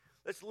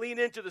Let's lean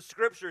into the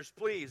scriptures,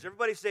 please.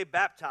 Everybody say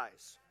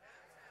baptize.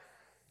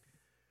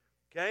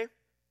 Okay?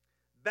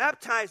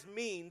 Baptize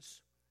means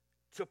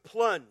to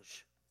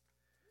plunge,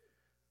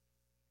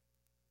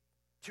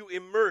 to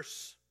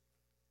immerse,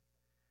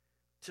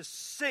 to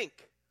sink.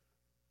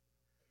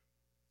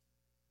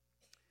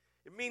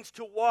 It means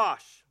to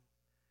wash,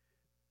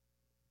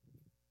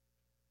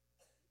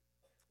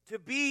 to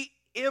be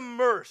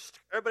immersed.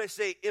 Everybody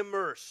say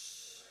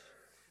immerse.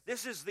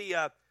 This is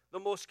the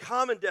most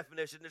common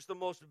definition. It's the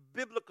most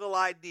biblical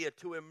idea,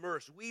 to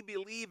immerse. We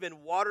believe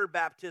in water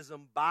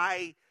baptism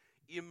by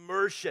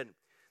immersion.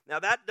 Now,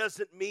 that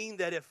doesn't mean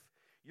that if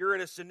you're in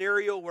a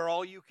scenario where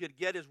all you could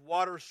get is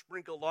water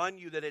sprinkled on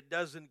you, that it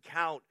doesn't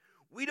count.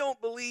 We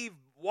don't believe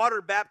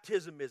water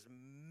baptism is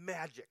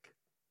magic.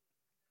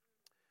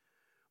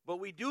 But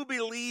we do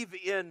believe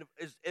in,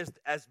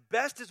 as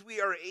best as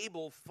we are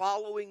able,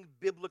 following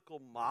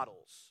biblical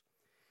models.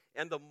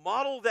 And the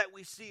model that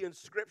we see in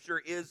Scripture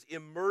is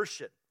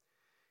immersion.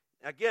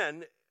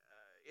 Again,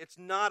 it's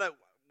not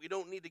we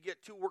don't need to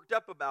get too worked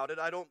up about it.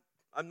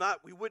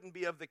 We wouldn't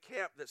be of the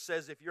camp that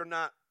says if you're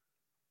not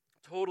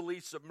totally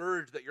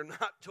submerged, that you're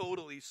not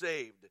totally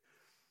saved.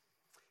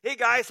 Hey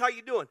guys, how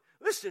you doing?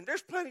 Listen,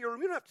 there's plenty of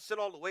room. You don't have to sit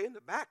all the way in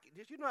the back.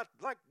 You're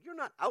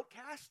not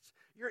outcasts,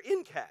 you're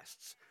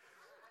incasts.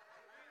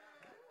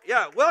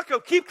 Yeah,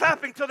 welcome. Keep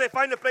clapping till they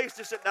find a place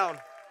to sit down.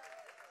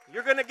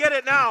 You're going to get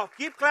it now.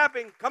 Keep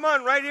clapping. Come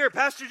on, right here.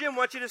 Pastor Jim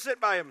wants you to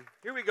sit by him.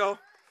 Here we go.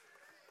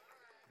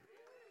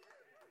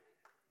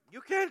 You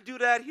can't do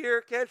that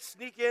here. Can't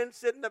sneak in,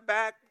 sit in the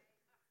back.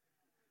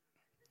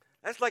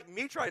 That's like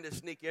me trying to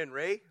sneak in,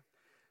 Ray.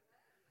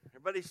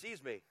 Everybody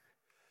sees me.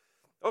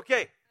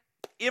 Okay,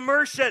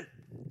 immersion.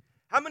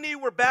 How many of you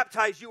were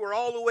baptized? You were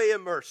all the way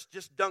immersed,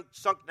 just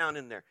sunk down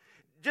in there.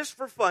 Just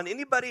for fun,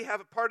 anybody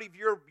have a part of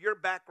your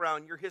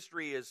background, your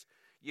history is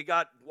you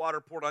got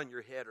water poured on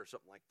your head or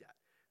something like that,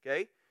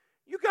 okay?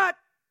 You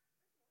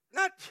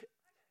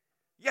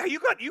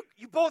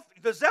both,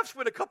 the Zephs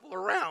went a couple of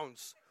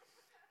rounds.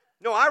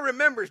 No, I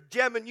remember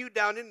jamming you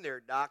down in there,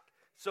 Doc.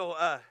 So,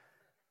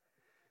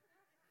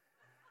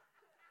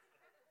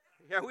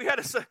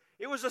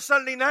 it was a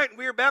Sunday night, and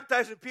we were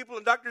baptizing people,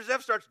 and Dr.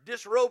 Zeph starts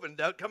disrobing,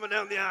 coming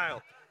down the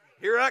aisle.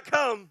 Here I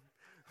come.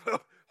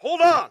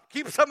 Hold on.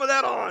 Keep some of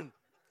that on.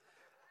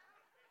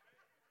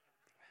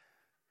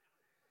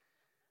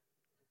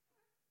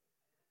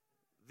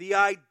 The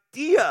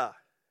idea,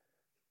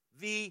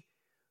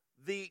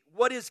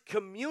 what is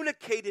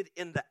communicated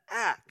in the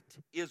act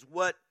is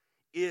what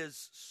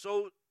is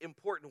so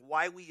important,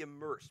 why we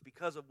immerse,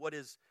 because of what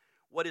is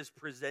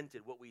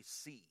presented, what we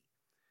see.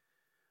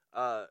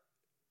 It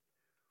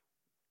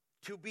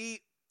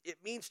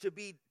means to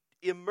be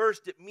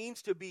immersed, it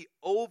means to be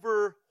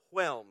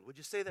overwhelmed. Would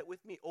you say that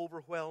with me?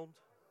 Overwhelmed?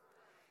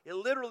 It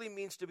literally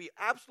means to be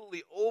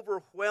absolutely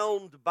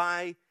overwhelmed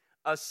by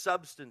a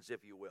substance,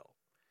 if you will.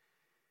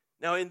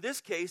 Now, in this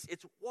case,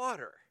 it's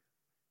water.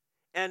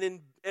 And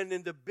in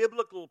the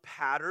biblical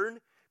pattern,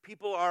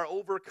 people are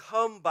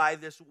overcome by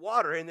this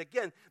water. And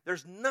again,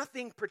 there's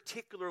nothing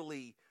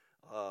particularly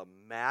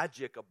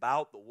magic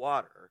about the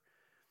water,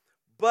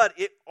 but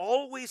it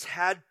always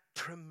had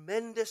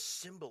tremendous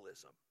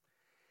symbolism.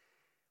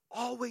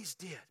 Always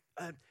did.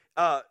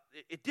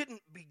 It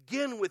didn't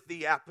begin with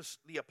the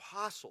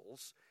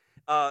apostles.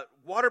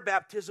 Water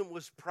baptism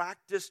was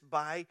practiced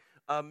by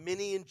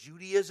many in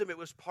Judaism. It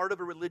was part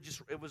of a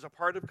religious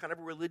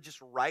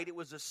rite. It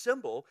was a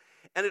symbol,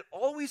 and it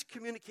always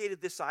communicated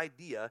this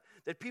idea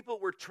that people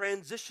were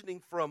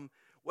transitioning from,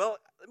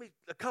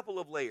 a couple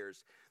of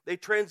layers. They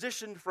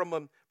transitioned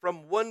from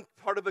one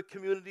part of a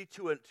community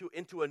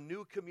into a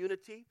new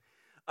community.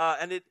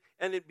 And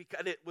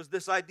it was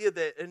this idea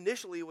that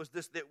initially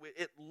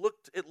it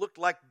looked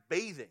like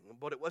bathing,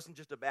 but it wasn't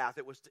just a bath.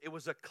 It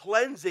was a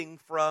cleansing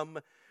from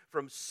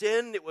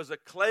sin. It was a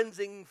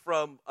cleansing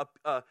from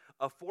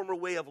a former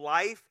way of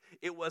life.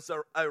 It was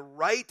a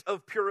rite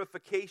of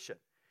purification.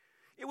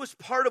 It was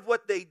part of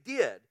what they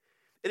did.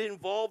 It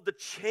involved a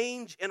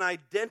change in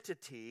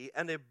identity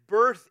and a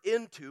birth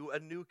into a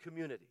new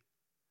community.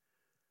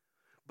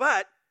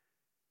 But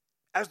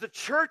as the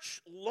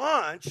church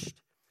launched,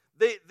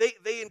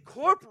 They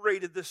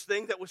incorporated this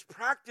thing that was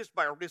practiced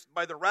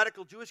by the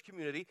radical Jewish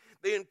community.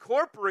 They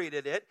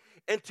incorporated it,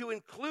 and to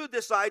include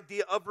this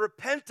idea of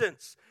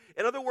repentance.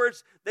 In other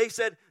words, they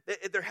said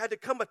that there had to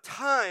come a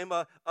time,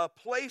 a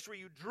place where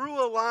you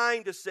drew a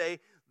line to say,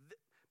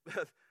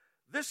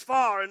 this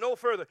far and no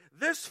further.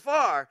 This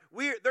far,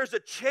 there's a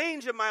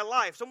change in my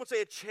life. Someone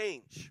say a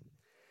change.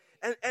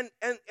 And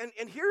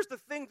here's the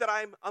thing that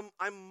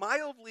I'm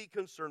mildly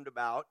concerned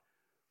about.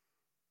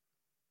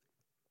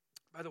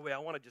 By the way, I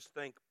want to just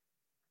thank,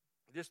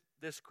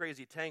 this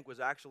crazy tank was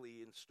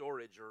actually in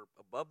storage or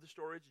above the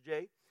storage,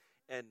 Jay.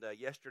 And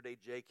yesterday,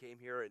 Jay came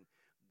here and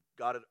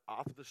got it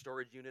off the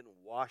storage unit and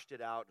washed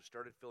it out and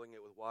started filling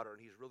it with water.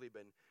 And he's really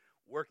been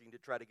working to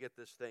try to get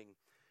this thing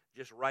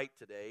just right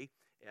today.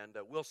 And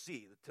we'll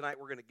see. Tonight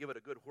we're going to give it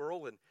a good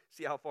whirl and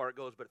see how far it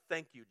goes. But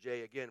thank you,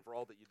 Jay, again, for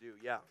all that you do.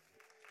 Yeah.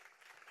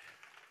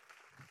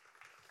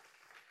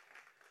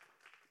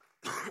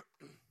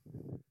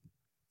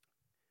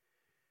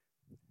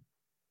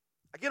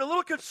 get a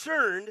little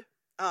concerned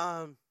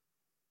that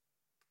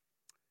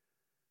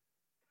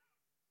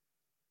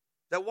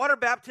water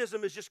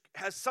baptism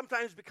has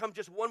sometimes become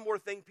just one more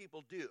thing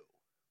people do,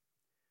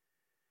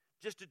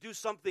 just to do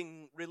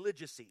something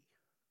religious-y.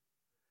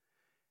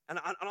 And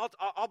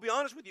I'll be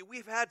honest with you,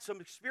 we've had some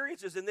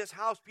experiences in this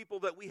house, people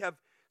that we have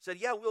said,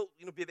 yeah,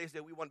 they say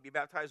we want to be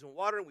baptized in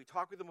water, and we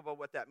talk with them about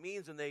what that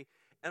means, and to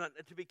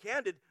be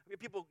candid,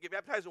 people get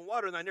baptized in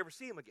water, and I never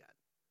see them again.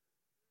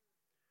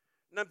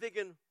 And I'm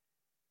thinking,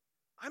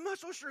 I'm not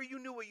so sure you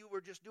knew what you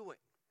were just doing.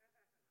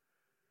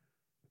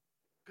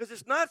 Because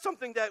it's not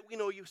something that,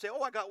 you say,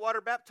 oh, I got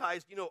water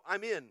baptized,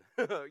 I'm in,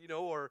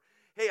 or,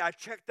 hey, I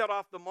checked that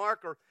off the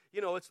mark, or,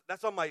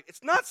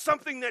 it's not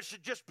something that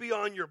should just be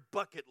on your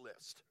bucket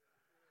list.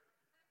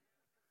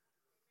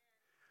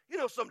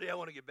 Someday I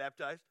want to get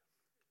baptized.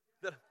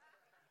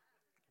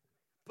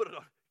 Put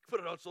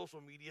it on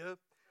social media,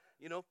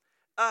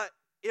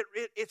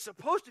 It's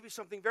supposed to be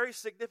something very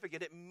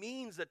significant. It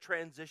means a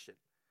transition.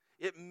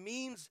 It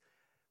means,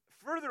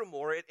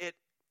 furthermore, it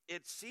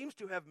seems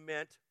to have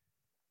meant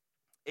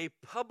a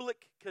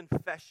public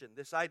confession,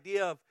 this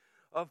idea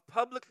of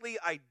publicly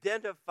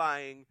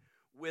identifying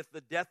with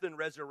the death and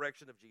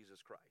resurrection of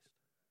Jesus Christ.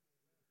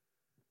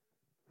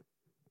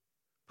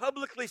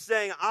 Publicly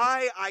saying,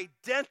 I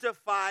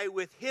identify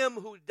with him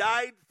who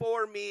died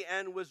for me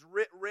and was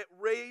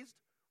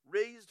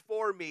raised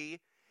for me,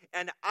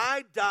 and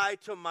I die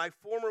to my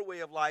former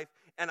way of life,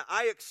 and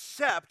I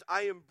accept,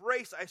 I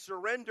embrace, I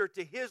surrender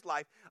to his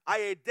life.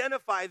 I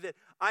identify that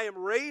I am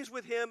raised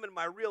with him, and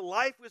my real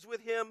life is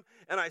with him,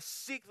 and I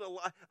seek the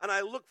life, and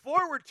I look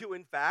forward to,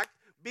 in fact,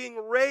 being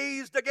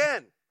raised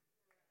again.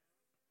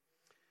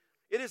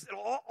 It is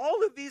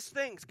all of these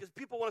things, because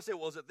people want to say,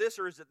 well, is it this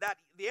or is it that?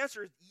 The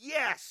answer is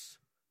yes.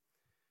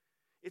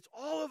 It's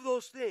all of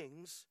those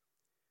things.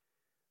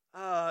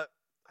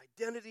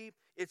 Identity,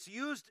 it's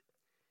used,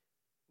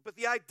 but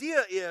the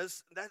idea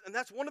is, and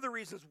that's one of the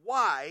reasons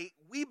why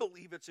we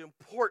believe it's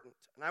important,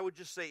 and I would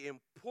just say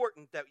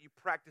important that you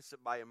practice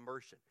it by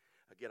immersion.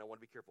 Again, I want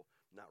to be careful.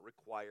 Not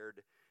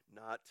required,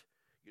 not,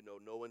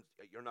 no one,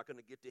 you're not going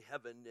to get to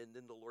heaven, and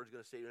then the Lord's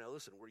going to say, now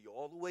listen, were you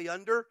all the way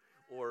under,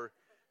 or...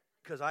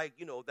 Because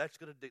that's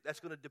going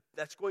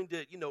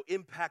to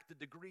impact the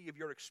degree of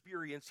your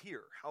experience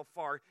here. How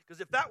far?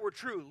 Because if that were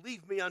true,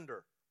 leave me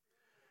under.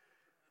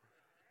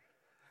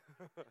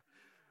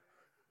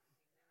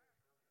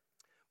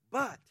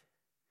 But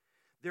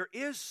there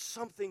is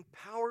something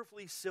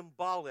powerfully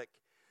symbolic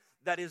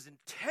that is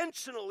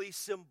intentionally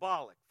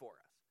symbolic for us.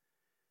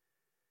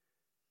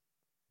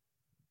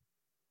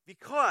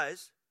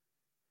 Because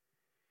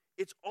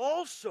it's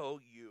also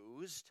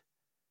used,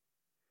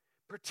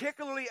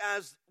 particularly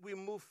as we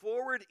move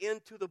forward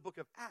into the book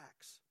of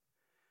Acts,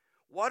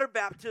 water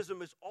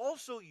baptism is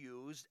also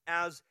used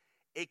as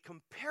a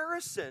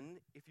comparison,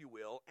 if you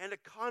will, and a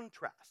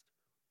contrast,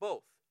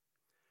 both,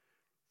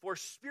 for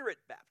spirit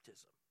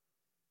baptism.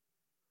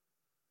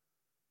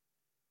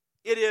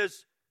 It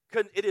is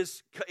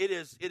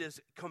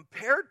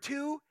compared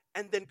to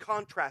and then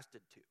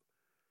contrasted to.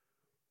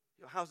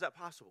 How's that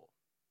possible?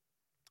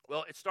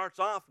 Well, it starts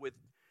off with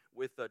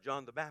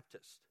John the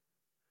Baptist.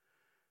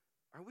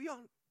 Are we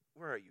on?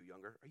 Where are you,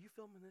 Younger? Are you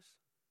filming this?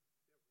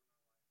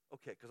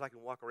 Okay, because I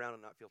can walk around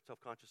and not feel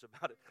self-conscious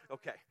about it.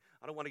 Okay,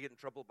 I don't want to get in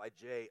trouble by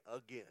Jay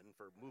again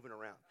for moving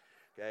around.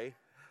 Okay.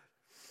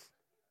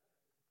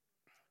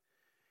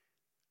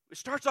 It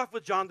starts off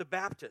with John the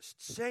Baptist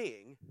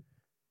saying,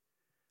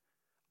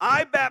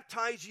 I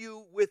baptize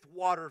you with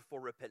water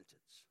for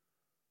repentance.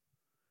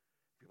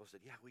 People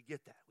said, yeah, we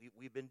get that.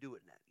 We've been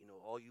doing that.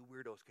 All you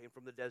weirdos came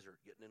from the desert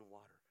getting in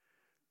water.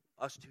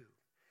 Us too.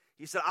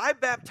 He said, I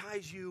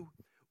baptize you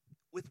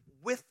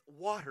with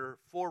water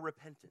for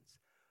repentance.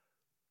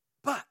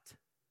 But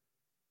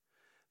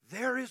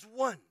there is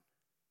one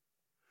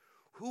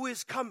who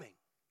is coming.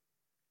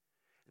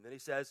 And then he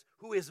says,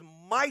 who is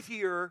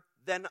mightier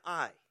than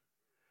I.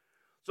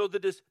 So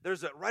there's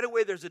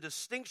a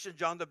distinction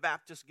John the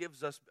Baptist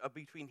gives us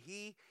between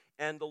he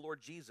and the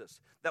Lord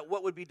Jesus. That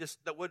what would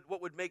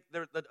make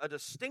a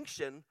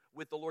distinction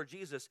with the Lord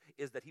Jesus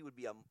is that he would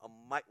be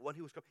one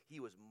who was coming. He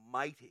was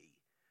mighty.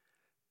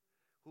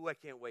 Ooh, I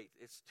can't wait.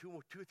 It's 3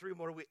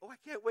 more weeks. Oh, I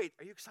can't wait.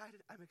 Are you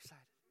excited? I'm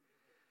excited.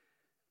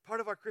 Part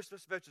of our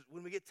Christmas message,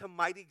 when we get to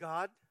Mighty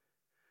God,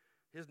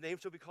 his name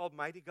shall be called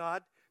Mighty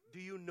God.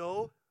 Do you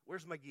know?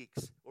 Where's my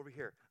geeks? Over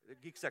here, the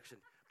geek section.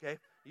 Okay,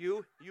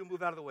 you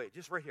move out of the way,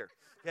 just right here.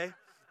 Okay,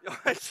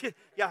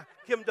 yeah,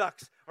 Kim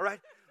Ducks. All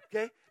right.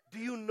 Okay. Do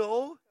you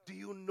know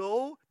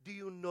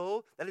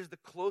that is the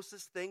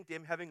closest thing to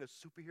him having a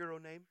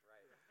superhero name?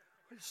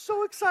 Right. It's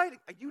so exciting.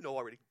 You know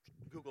already.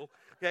 Google.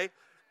 Okay.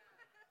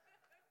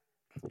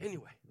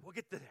 Anyway, we'll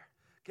get to there,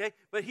 okay?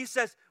 But he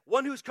says,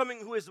 one who's coming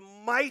who is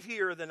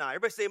mightier than I.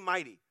 Everybody say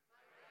mighty.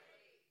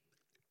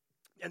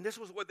 And this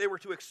was what they were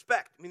to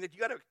expect. I mean, that you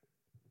got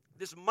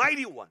this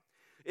mighty one.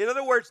 In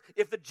other words,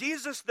 if the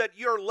Jesus that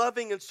you're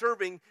loving and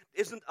serving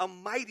isn't a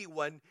mighty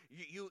one,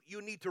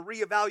 you need to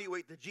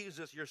reevaluate the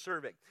Jesus you're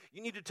serving.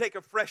 You need to take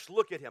a fresh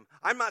look at him.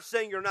 I'm not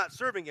saying you're not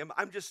serving him.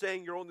 I'm just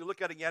saying you're only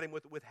looking at him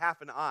with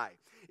half an eye.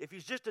 If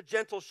he's just a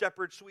gentle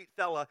shepherd, sweet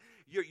fella,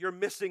 you're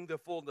missing the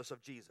fullness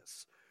of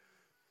Jesus.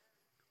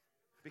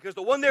 Because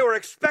the one they were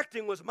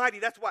expecting was mighty.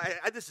 That's why,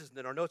 this isn't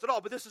in our notes at all,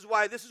 but this is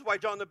why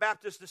John the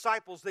Baptist's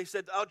disciples, they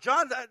said,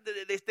 John,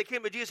 they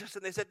came to Jesus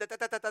and they said,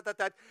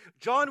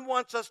 John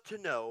wants us to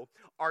know,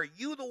 are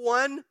you the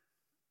one,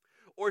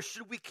 or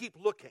should we keep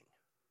looking?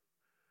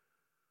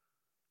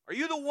 Are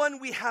you the one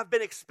we have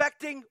been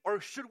expecting,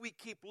 or should we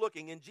keep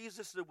looking? And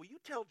Jesus said, will you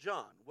tell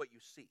John what you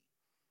see?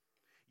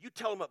 You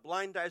tell them that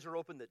blind eyes are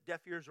open, that deaf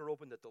ears are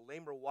open, that the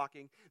lame are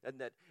walking, and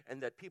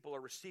that people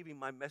are receiving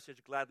my message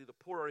gladly. The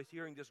poor are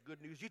hearing this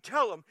good news. You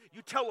tell them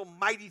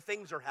mighty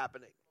things are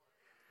happening.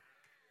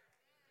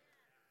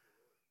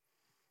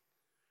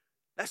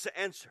 That's the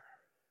answer.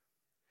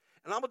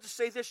 And I'm going to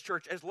say this,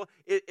 church,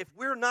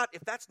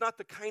 if that's not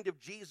the kind of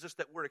Jesus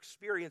that we're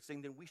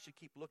experiencing, then we should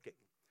keep looking.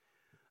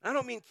 I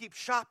don't mean keep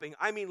shopping.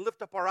 I mean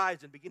lift up our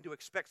eyes and begin to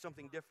expect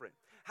something different.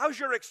 How's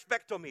your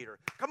expectometer?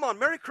 Come on,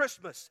 Merry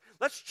Christmas.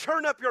 Let's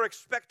churn up your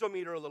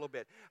expectometer a little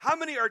bit. How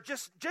many are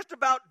just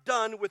about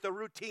done with a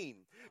routine?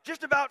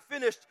 Just about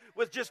finished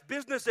with just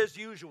business as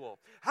usual?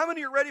 How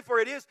many are ready for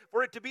it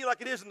to be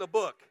like it is in the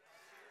book?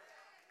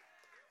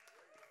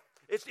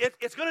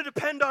 It's going to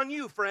depend on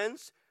you,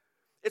 friends.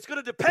 It's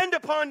going to depend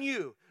upon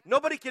you.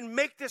 Nobody can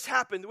make this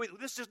happen.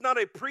 This is not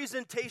a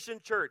presentation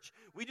church.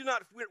 We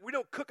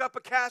don't cook up a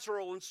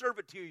casserole and serve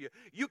it to you.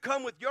 You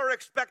come with your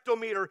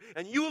expectometer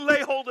and you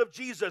lay hold of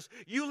Jesus.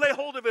 You lay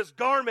hold of his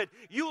garment.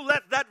 You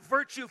let that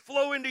virtue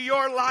flow into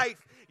your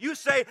life. You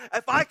say,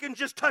 if I can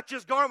just touch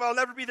his garment, I'll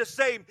never be the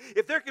same.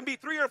 If there can be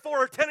 3 or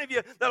 4 or 10 of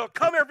you that'll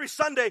come every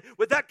Sunday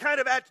with that kind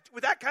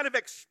of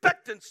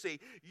expectancy,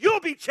 you'll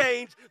be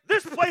changed.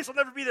 This place will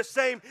never be the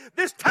same.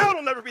 This town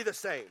will never be the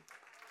same.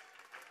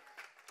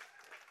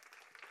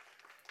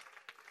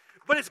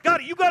 But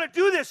you got to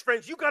do this,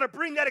 friends. You got to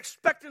bring that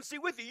expectancy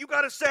with you. You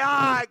got to say,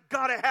 I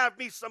got to have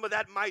me some of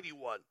that mighty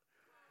one.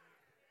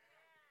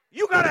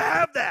 You got to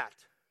have that.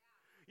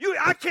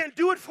 I can't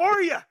do it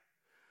for you.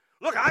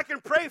 Look, I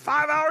can pray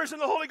 5 hours in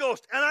the Holy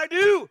Ghost, and I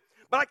do,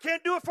 but I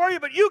can't do it for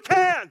you, but you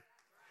can.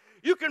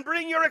 You can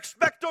bring your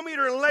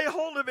expectometer and lay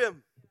hold of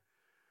him.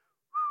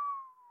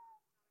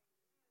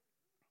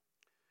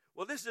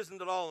 Well, this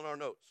isn't at all in our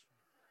notes.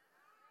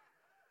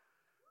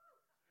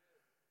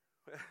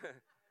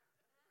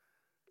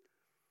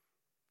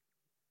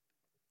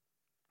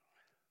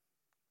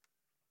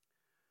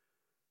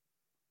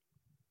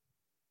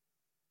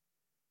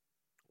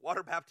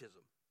 Water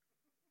baptism.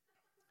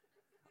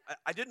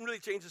 I didn't really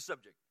change the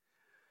subject.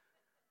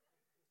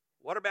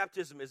 Water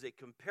baptism is a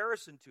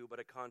comparison to, but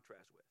a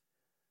contrast with.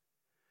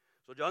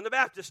 So John the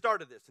Baptist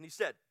started this, and he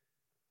said,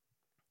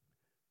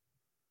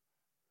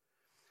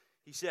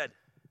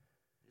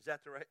 is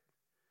that the right?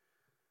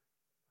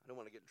 I don't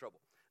want to get in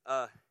trouble.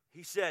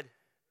 He said,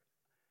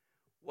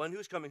 one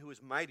who's coming who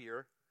is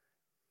mightier.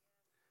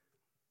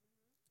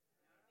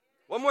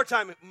 One more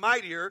time,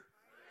 mightier.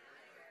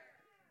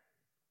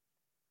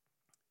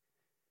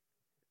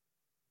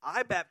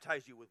 I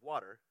baptize you with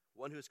water.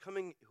 One who is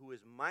coming who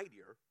is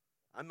mightier.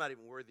 I'm not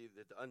even worthy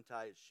to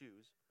untie his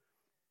shoes.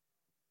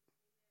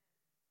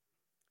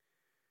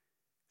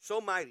 So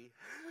mighty,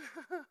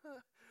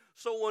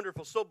 so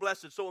wonderful, so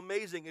blessed, so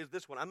amazing is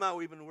this one. I'm not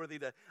even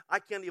worthy I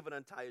can't even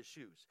untie his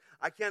shoes.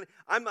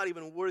 I'm not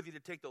even worthy to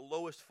take the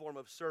lowest form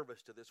of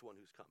service to this one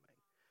who's coming.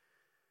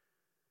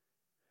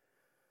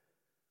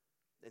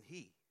 And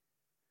he,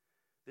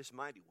 this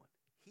mighty one,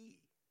 he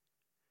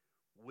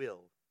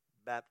will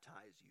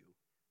baptize you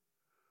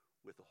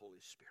with the Holy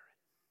Spirit.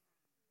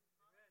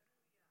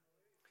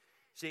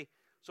 See,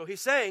 so he's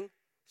saying,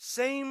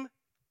 same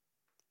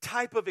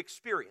type of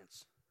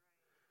experience.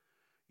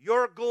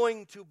 You're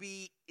going to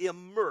be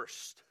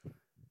immersed.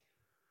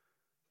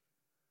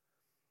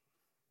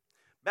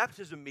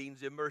 Baptism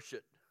means immersion.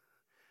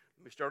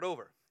 Let me start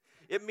over.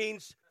 It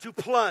means to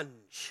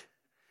plunge.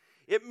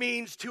 It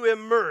means to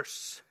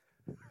immerse.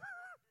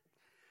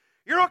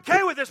 You're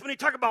okay with this when you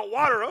talk about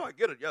water. Oh, I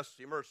get it. Yes,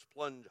 immerse,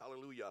 plunge,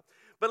 hallelujah.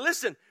 But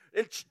listen,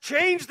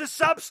 change the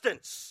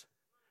substance.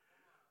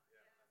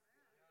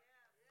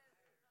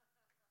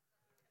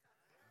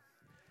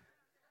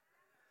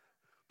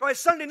 By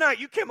Sunday night,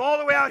 you came all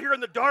the way out here in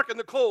the dark and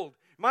the cold.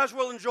 Might as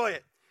well enjoy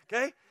it,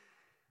 okay?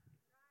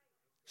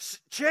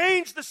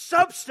 Change the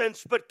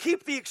substance, but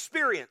keep the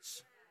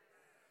experience.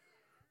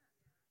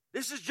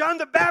 This is John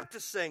the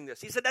Baptist saying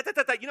this. He said,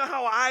 you know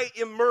how I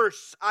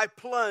immerse, I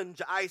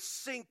plunge, I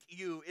sink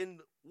you in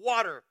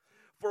water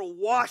for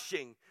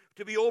washing,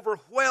 to be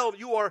overwhelmed.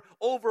 You are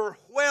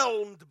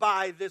overwhelmed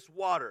by this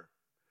water.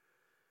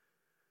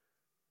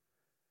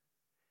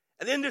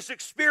 And in this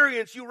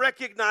experience, you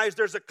recognize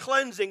there's a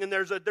cleansing and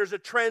there's a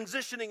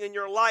transitioning in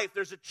your life.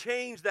 There's a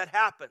change that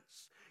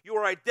happens. You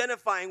are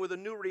identifying with a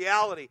new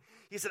reality.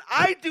 He said,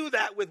 I do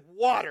that with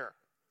water.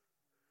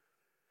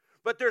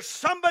 But there's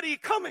somebody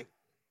coming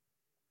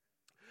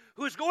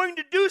who's going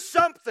to do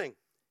something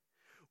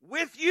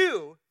with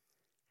you,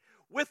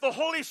 with the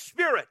Holy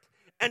Spirit.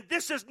 And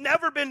this has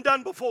never been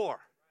done before.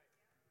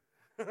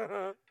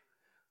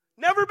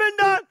 Never been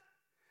done.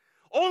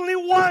 Only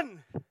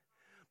one.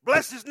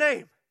 Bless his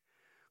name.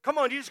 Come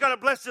on, you just got to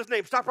bless his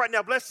name. Stop right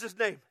now. Bless his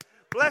name.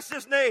 Bless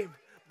his name.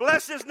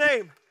 Bless his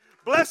name.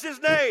 Bless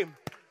his name.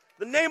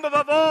 The name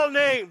above all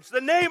names.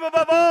 The name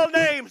above all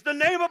names. The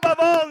name above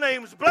all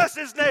names. Bless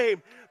his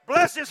name.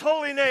 Bless his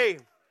holy name.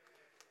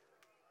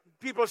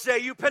 People say,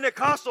 you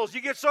Pentecostals,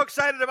 you get so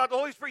excited about the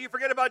Holy Spirit, you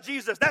forget about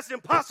Jesus. That's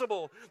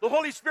impossible. The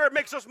Holy Spirit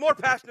makes us more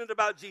passionate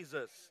about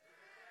Jesus.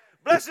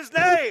 Bless his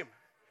name.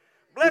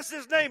 Bless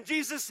his name.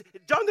 Jesus,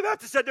 John the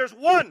Baptist said there's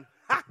one.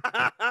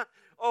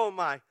 Oh,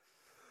 my.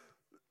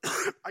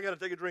 I got to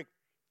take a drink.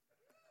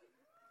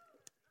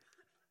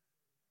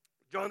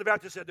 John the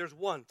Baptist said there's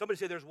one. Somebody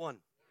say there's one.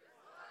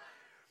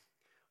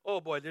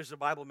 Oh, boy, there's the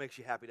Bible makes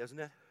you happy, doesn't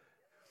it?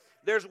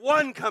 There's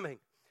one coming.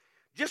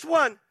 Just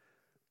one.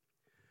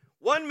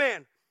 One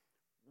man.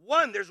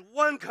 One. There's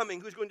one coming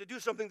who's going to do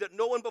something that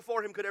no one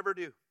before him could ever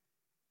do.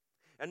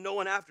 And no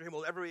one after him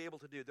will ever be able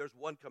to do. There's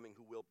one coming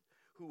who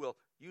will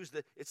use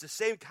it's the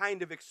same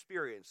kind of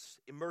experience.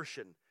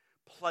 Immersion,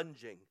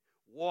 plunging,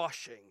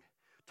 washing,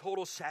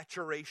 total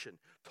saturation,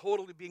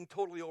 being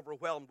totally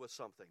overwhelmed with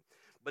something.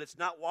 But it's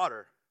not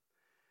water.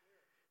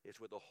 It's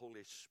with the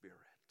Holy Spirit.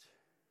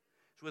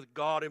 It's with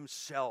God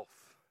himself.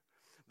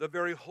 The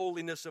very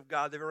holiness of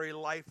God, the very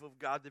life of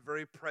God, the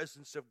very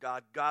presence of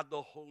God, God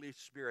the Holy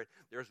Spirit.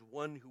 There's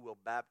one who will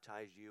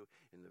baptize you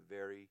in the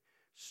very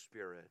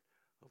Spirit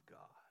of God.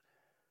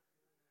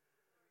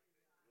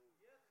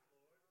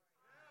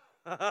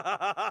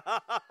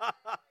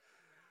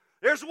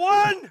 There's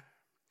one.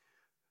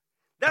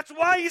 That's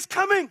why he's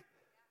coming.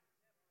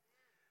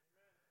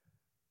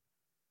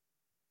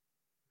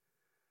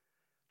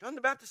 John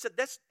the Baptist said,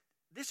 this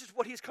is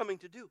what he's coming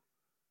to do.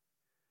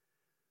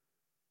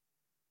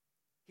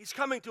 He's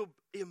coming to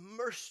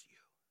immerse you.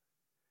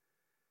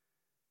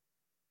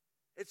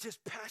 It's his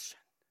passion.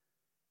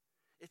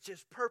 It's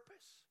his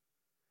purpose.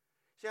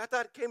 See, I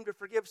thought it came to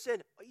forgive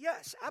sin.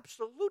 Yes,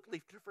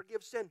 absolutely, to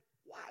forgive sin.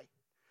 Why?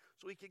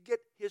 So he could get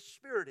his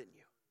Spirit in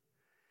you.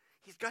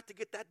 He's got to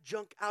get that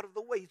junk out of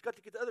the way. He's got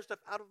to get the other stuff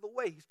out of the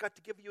way. He's got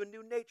to give you a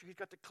new nature. He's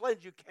got to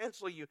cleanse you,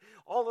 cancel you,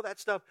 all of that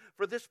stuff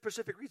for this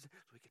specific reason.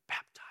 So he can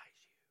baptize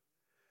you.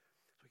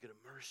 So he can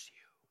immerse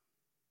you.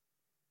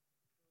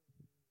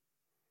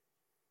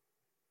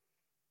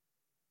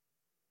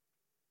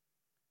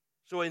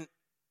 So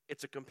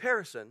it's a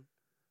comparison,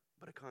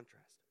 but a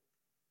contrast.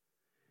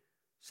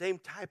 Same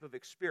type of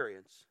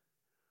experience,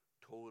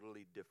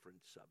 totally different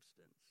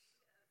substance.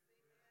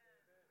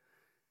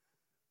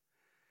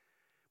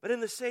 But in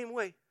the same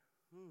way,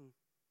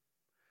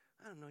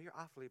 I don't know, you're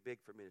awfully big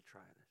for me to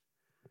try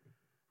this.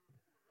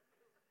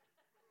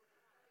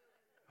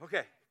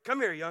 Okay, come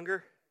here,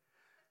 younger.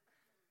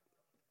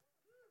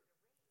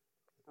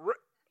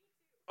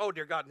 Oh,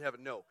 dear God in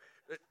heaven, no.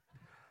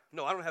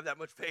 No, I don't have that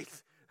much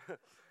faith.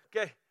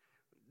 Okay,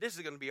 this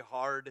is going to be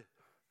hard.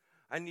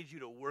 I need you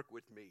to work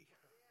with me,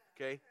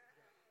 okay?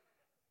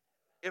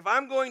 If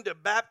I'm going to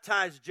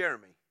baptize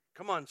Jeremy,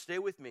 come on, stay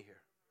with me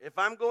here. If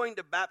I'm going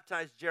to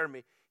baptize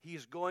Jeremy,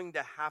 he's going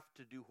to have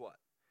to do what?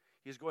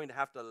 He's going to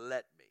have to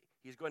let me.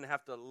 He's going to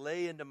have to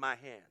lay into my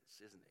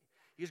hands, isn't he?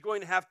 He's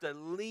going to have to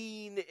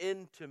lean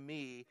into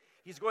me.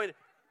 He's going to...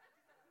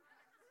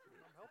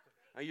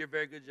 Oh, you're a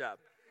very good job.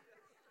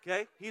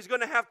 Okay? He's going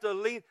to have to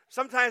lean.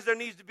 Sometimes there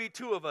needs to be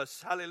two of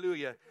us.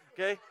 Hallelujah.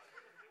 Okay?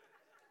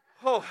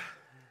 Oh.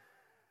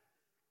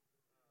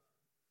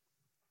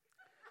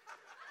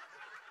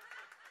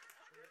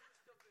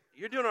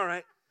 You're doing all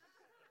right.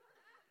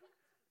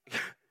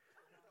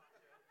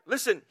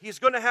 Listen, he's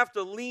going to have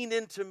to lean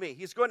into me.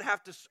 He's going to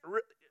have to,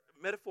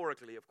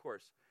 metaphorically, of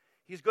course,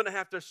 he's going to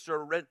have to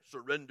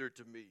surrender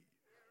to me.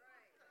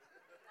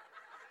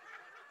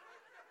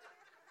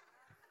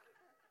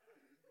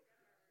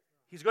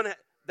 He's going to,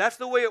 that's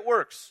the way it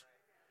works.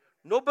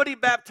 Nobody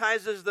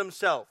baptizes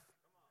themselves.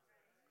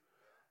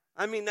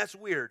 I mean, that's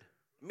weird.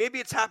 Maybe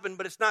it's happened,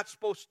 but it's not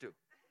supposed to.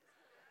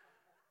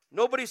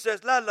 Nobody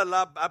says, la, la,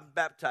 la, I'm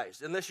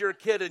baptized, unless you're a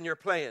kid and you're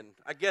playing.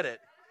 I get it.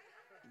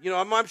 You know,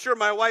 I'm sure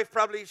my wife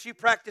she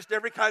practiced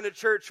every kind of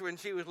church when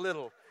she was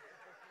little.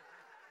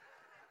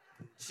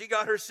 She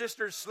got her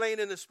sisters slain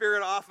in the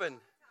Spirit often,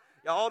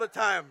 all the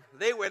time.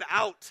 They went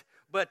out,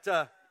 but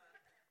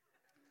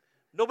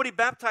nobody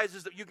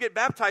baptizes. You get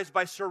baptized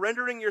by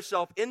surrendering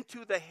yourself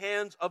into the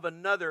hands of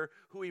another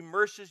who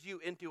immerses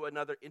you into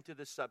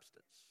the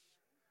substance.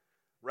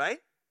 Right?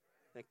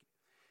 Thank you.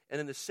 And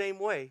in the same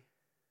way,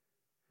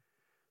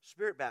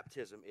 Spirit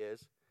baptism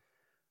is,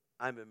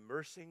 I'm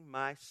immersing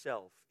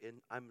myself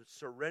I'm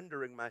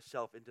surrendering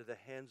myself into the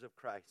hands of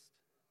Christ.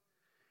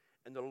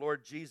 And the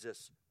Lord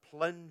Jesus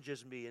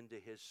plunges me into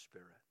his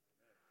Spirit.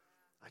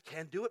 I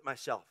can't do it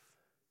myself.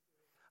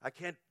 I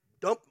can't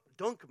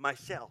dunk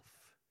myself.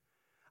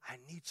 I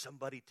need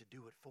somebody to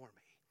do it for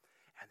me.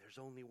 And there's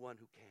only one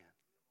who can.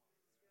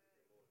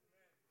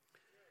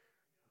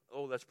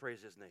 Oh, let's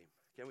praise his name.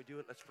 Can we do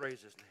it? Let's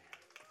praise his name.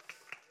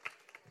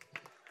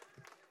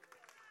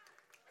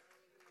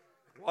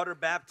 Water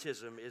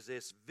baptism is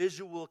this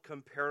visual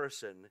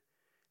comparison.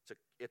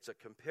 It's a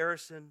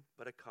comparison,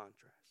 but a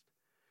contrast.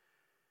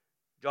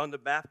 John the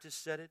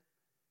Baptist said it.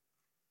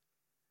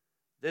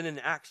 Then in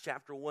Acts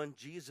chapter 1,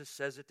 Jesus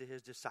says it to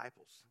his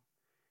disciples.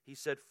 He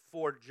said,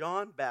 "For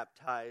John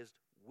baptized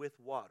with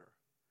water,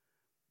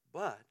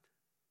 but,"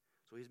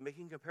 so he's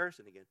making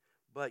comparison again,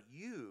 "but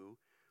you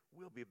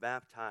will be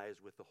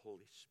baptized with the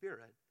Holy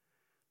Spirit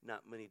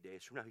not many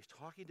days from now." He's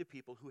talking to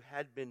people who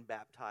had been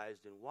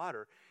baptized in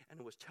water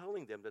and was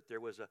telling them that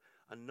there was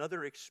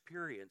another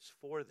experience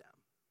for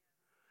them.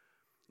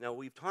 Now,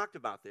 we've talked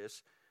about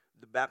this.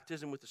 The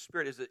baptism with the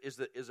Spirit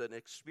is an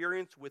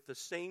experience with the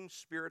same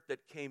Spirit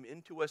that came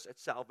into us at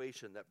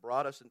salvation, that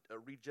brought us a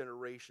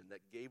regeneration,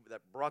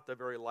 that brought the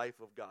very life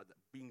of God,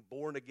 that being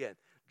born again.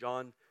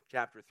 John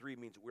chapter 3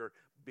 means we're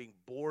being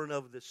born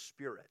of the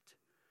Spirit.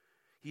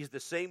 He's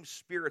the same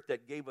Spirit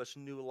that gave us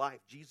new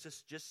life.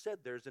 Jesus just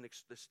said there's an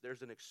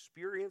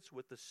experience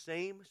with the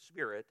same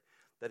Spirit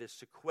that is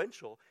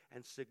sequential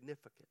and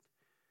significant.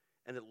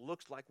 And it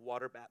looks like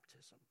water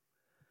baptism,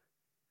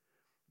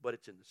 but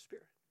it's in the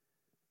Spirit.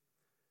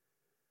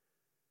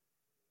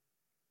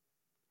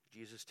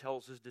 Jesus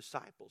tells his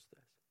disciples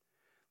this.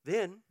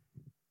 Then,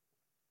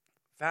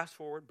 fast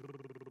forward,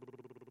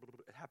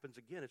 it happens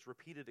again. It's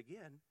repeated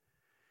again.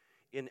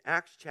 In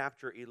Acts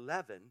chapter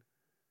 11,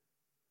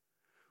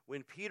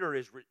 when Peter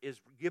is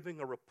giving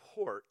a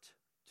report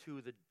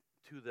to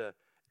the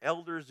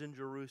elders in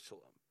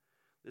Jerusalem.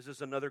 This is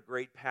another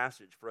great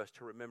passage for us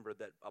to remember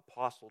that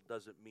apostle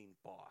doesn't mean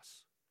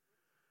boss.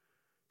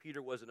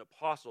 Peter was an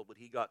apostle, but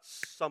he got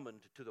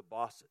summoned to the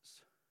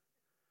bosses.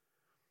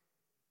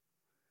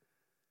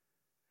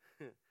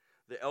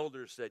 The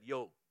elders said,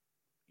 "Yo,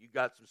 you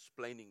got some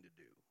splaining to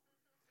do."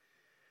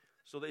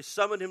 So they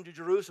summoned him to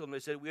Jerusalem.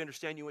 They said, "We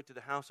understand you went to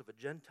the house of a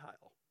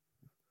Gentile."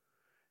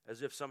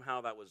 As if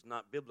somehow that was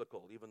not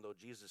biblical, even though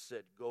Jesus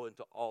said, "Go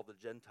into all the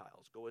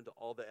Gentiles, go into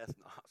all the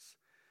ethnos."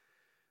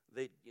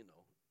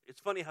 It's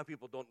funny how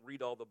people don't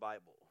read all the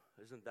Bible.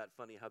 Isn't that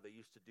funny how they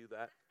used to do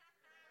that?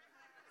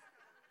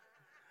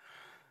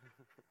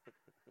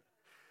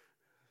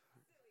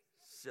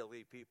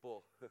 Silly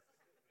people.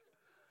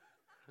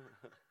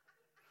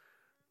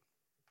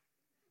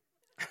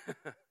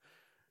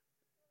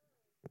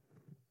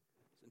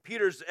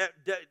 Peter's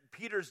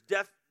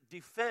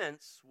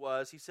defense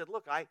was, he said,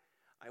 "Look, I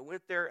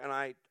went there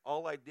and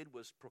all I did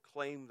was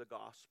proclaim the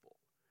gospel."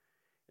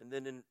 And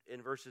then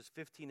in verses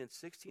 15 and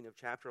 16 of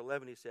chapter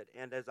 11, he said,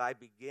 "And as I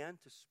began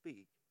to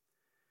speak,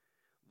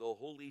 the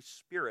Holy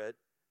Spirit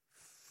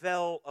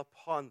fell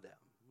upon them."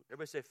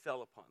 Everybody say,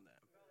 "fell upon them."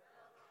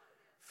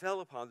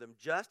 Fell upon them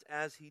just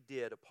as he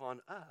did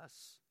upon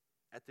us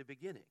at the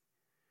beginning.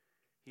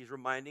 He's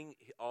reminding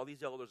all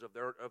these elders of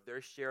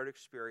their shared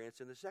experience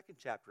in the second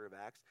chapter of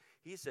Acts.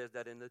 He says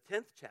that in the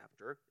 10th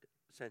chapter,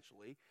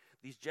 essentially,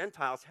 these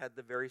Gentiles had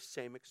the very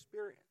same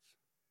experience.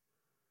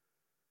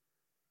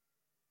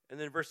 And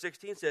then verse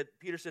 16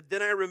 Peter said,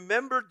 "Then I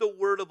remembered the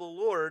word of the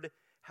Lord,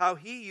 how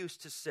he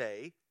used to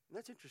say," and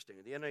that's interesting,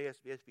 in the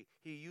NASB,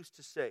 he used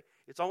to say.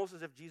 It's almost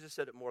as if Jesus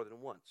said it more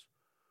than once.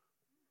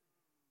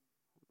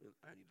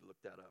 I need to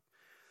look that up.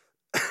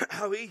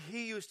 How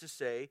he used to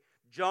say,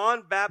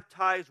 "John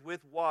baptized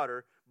with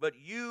water, but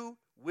you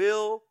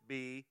will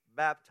be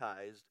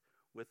baptized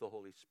with the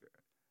Holy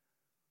Spirit."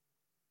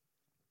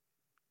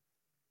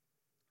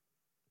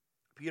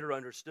 Peter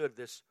understood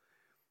this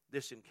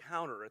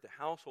encounter at the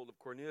household of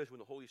Cornelius when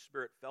the Holy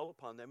Spirit fell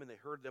upon them and they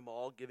heard them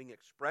all giving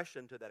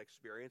expression to that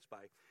experience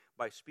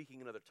by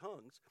speaking in other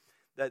tongues,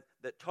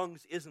 that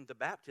tongues isn't the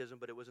baptism,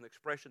 but it was an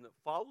expression that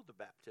followed the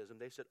baptism.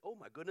 They said, "Oh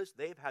my goodness,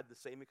 they've had the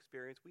same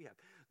experience we have.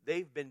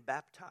 They've been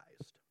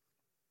baptized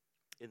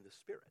in the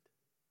Spirit."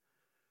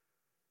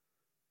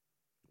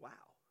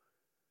 Wow.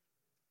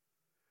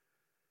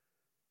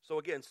 So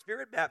again,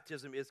 Spirit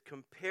baptism is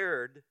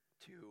compared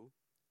to,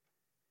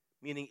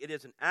 meaning it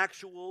is an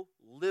actual,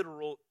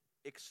 literal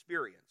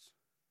experience.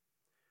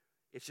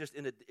 It's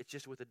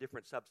just with a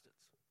different substance.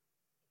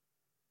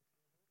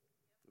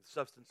 The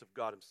substance of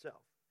God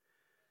himself.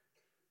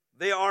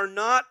 They are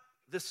not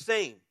the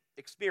same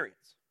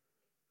experience,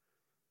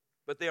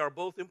 but they are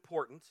both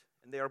important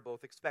and they are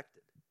both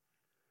expected.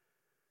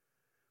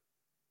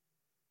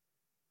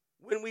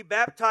 When we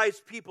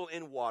baptize people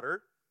in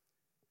water,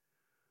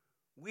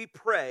 we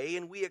pray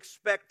and we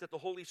expect that the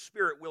Holy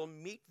Spirit will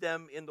meet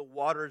them in the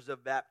waters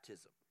of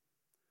baptism.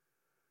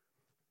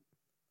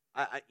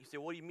 You say,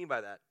 "What do you mean by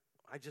that?"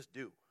 I just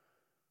do.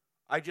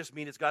 I just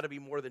mean it's got to be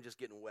more than just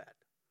getting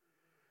wet.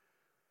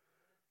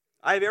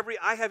 I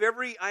have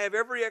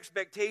every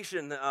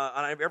expectation, and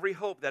I have every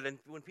hope that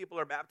when people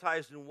are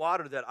baptized in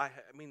water, that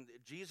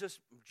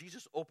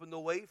Jesus opened the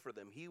way for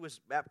them. He was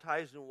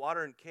baptized in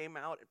water and came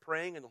out and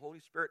praying, and the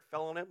Holy Spirit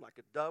fell on him like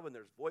a dove, and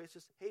there's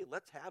voices. Hey,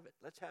 let's have it.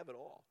 Let's have it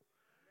all.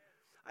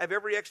 I have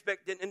every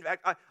expectation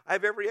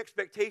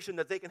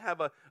that they can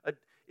have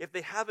if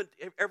they haven't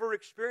ever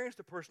experienced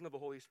a person of the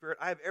Holy Spirit,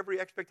 I have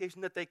every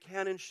expectation that they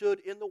can and should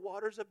in the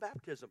waters of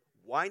baptism.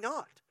 Why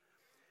not?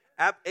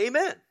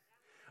 Amen.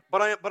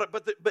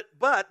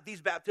 But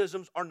these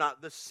baptisms are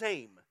not the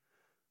same.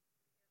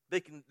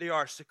 They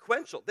are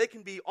sequential. They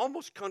can be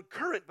almost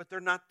concurrent, but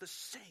they're not the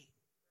same.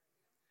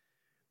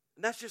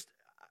 And that's just,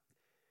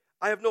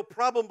 I have no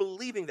problem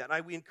believing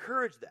that. We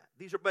encourage that.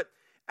 But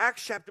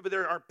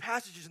there are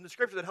passages in the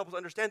Scripture that help us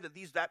understand that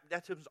these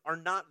baptisms are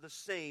not the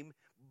same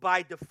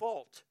by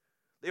default.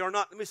 They are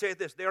not, let me say it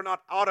this, they are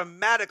not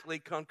automatically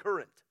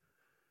concurrent.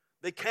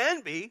 They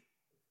can be.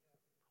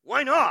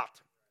 Why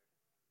not?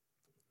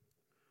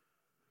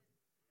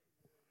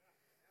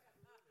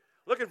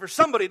 Looking for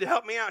somebody to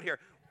help me out here.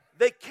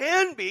 They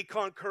can be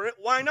concurrent.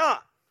 Why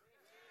not?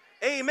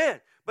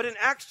 Amen. But in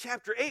Acts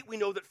chapter 8, we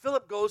know that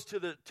Philip goes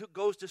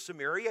to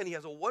Samaria, and he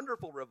has a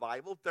wonderful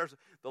revival. There's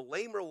the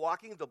lame are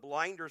walking, the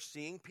blind are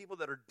seeing, people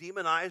that are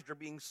demonized are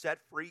being set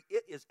free.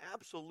 It is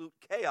absolute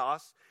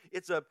chaos.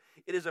 It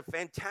is a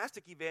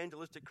fantastic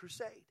evangelistic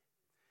crusade.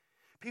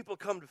 People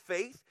come to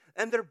faith,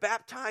 and they're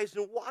baptized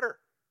in water.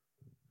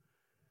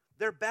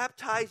 They're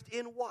baptized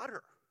in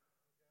water.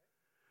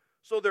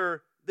 So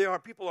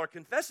people are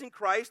confessing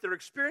Christ, they're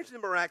experiencing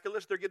the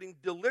miraculous, they're getting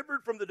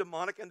delivered from the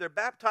demonic, and they're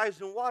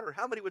baptized in water.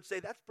 How many would say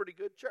that's pretty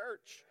good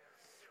church?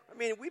 I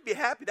mean, we'd be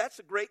happy. That's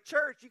a great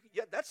church.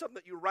 That's something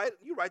that you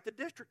write the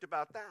district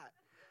about that.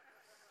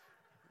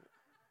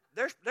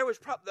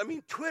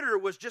 Twitter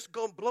was just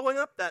blowing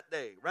up that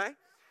day, right?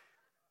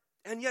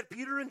 And yet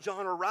Peter and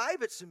John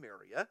arrive at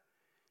Samaria,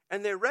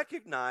 and they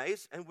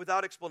recognize, and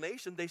without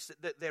explanation,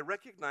 they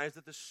recognize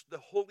that the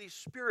Holy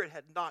Spirit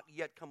had not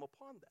yet come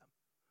upon them.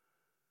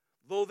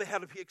 Though they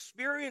had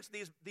experienced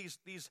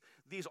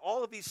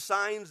all of these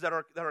signs that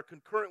are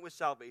concurrent with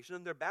salvation,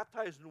 and they're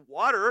baptized in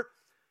water,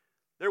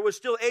 there was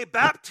still a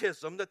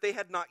baptism that they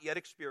had not yet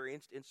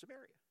experienced in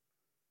Samaria.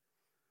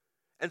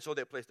 And so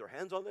they place their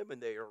hands on them,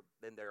 and the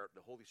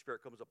Holy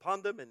Spirit comes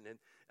upon them,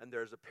 and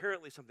there's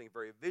apparently something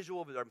very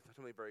visual,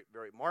 something very,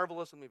 very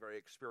marvelous, something very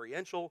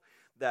experiential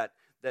that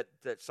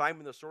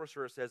Simon the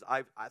sorcerer says,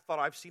 I thought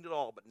I've seen it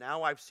all, but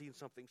now I've seen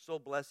something so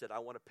blessed, I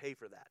want to pay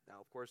for that.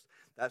 Now, of course,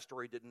 that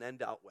story didn't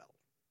end out well.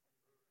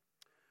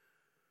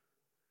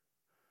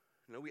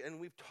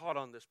 We've taught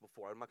on this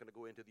before. I'm not going to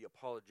go into the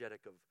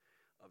apologetic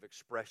of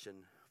expression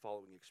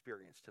following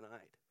experience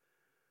tonight.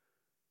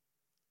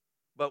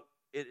 But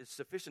it is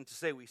sufficient to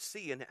say we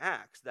see in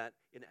Acts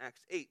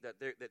 8,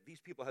 that these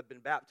people had been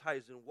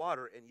baptized in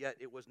water, and yet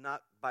it was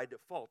not by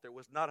default. There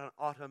was not an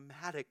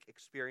automatic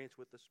experience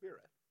with the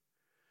Spirit.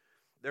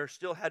 There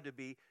still had to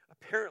be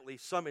apparently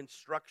some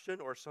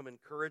instruction or some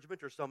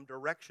encouragement or some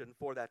direction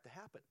for that to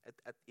happen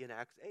in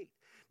Acts 8.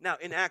 Now,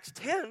 in Acts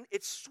 10,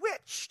 it's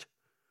switched.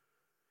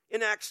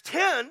 In Acts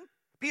 10,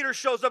 Peter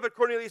shows up at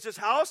Cornelius'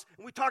 house,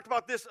 and we talked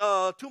about this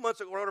 2 months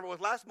ago, or whatever it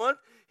was, last month.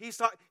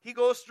 He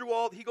goes through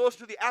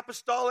the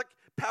apostolic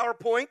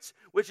PowerPoints,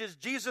 which is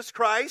Jesus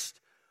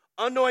Christ,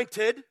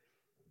 anointed,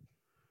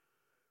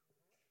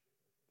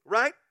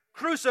 right?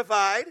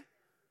 Crucified,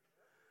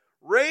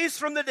 raised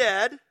from the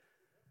dead,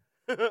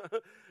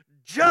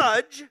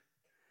 judge,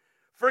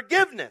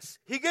 forgiveness.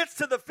 He gets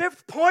to the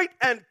fifth point,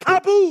 and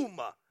kaboom!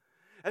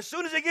 As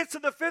soon as he gets to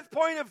the fifth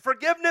point of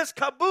forgiveness,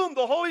 kaboom,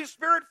 the Holy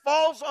Spirit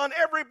falls on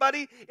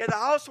everybody in the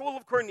household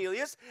of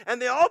Cornelius,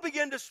 and they all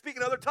begin to speak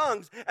in other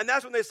tongues. And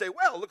that's when they say,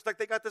 well, it looks like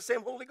they got the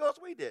same Holy Ghost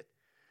we did.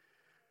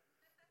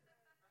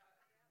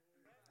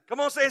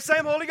 Come on, say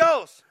same Holy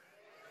Ghost.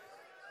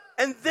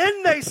 And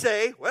then they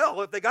say,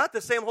 well, if they got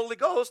the same Holy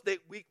Ghost,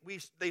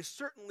 they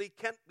certainly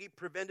can't be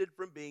prevented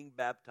from being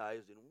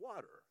baptized in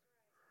water.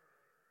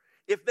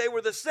 If they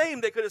were the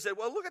same, they could have said,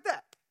 well, look at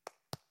that.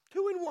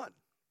 2 in 1.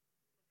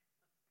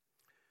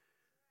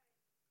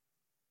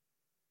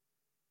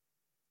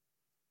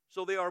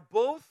 So they are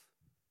both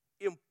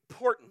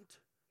important,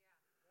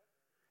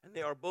 and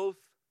they are both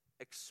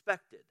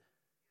expected.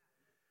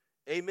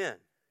 Amen.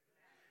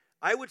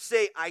 I would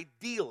say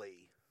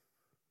ideally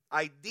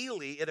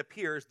it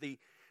appears the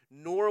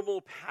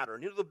normal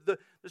pattern. The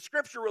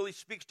Scripture really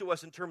speaks to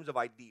us in terms of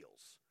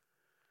ideals.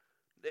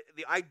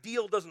 The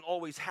ideal doesn't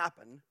always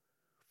happen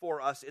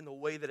for us in the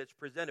way that it's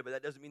presented, but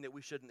that doesn't mean that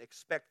we shouldn't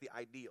expect the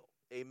ideal.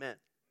 Amen.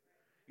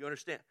 You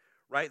understand?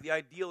 Right? The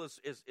ideal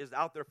is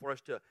out there for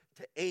us to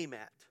aim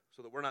at,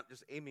 so that we're not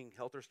just aiming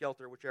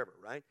helter-skelter, whichever,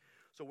 right?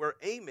 So we're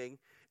aiming.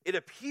 It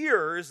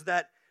appears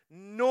that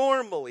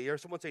normally, or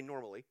someone say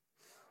normally,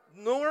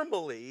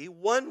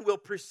 one will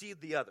precede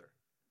the other.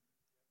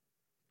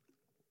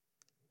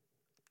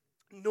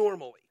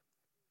 Normally.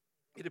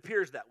 It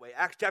appears that way.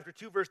 Acts chapter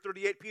 2, verse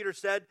 38, Peter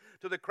said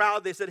to the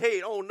crowd, they said,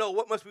 hey, oh no,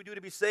 what must we do to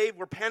be saved?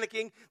 We're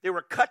panicking. They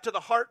were cut to the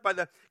heart by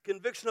the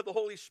conviction of the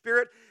Holy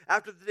Spirit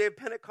after the day of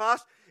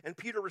Pentecost. And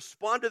Peter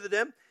responded to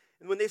them.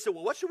 And when they said,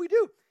 well, what should we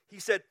do?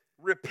 He said,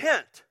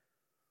 repent.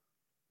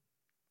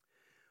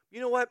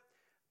 You know what?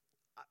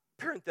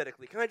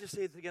 Parenthetically, can I just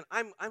say this again?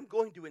 I'm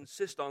going to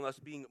insist on us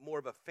being more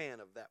of a fan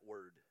of that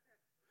word.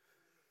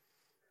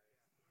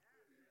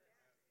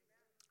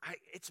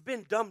 It's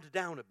been dumbed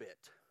down a bit.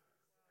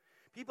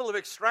 People have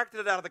extracted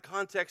it out of the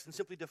context and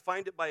simply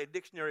defined it by a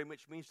dictionary,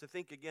 which means to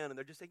think again. And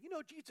they're just saying,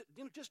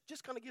 Jesus,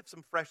 just kind of give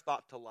some fresh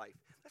thought to life.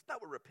 That's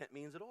not what repent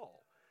means at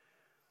all.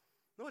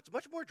 No, it's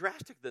much more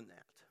drastic than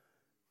that.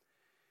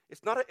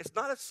 It's not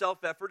a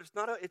self-effort.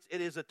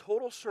 It is a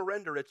total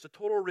surrender. It's a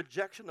total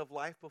rejection of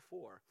life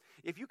before.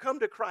 If you come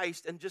to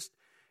Christ and just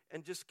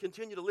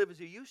continue to live as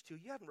you used to,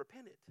 you haven't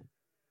repented.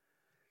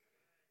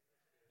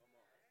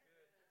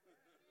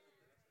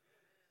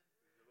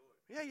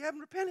 Yeah, you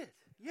haven't repented.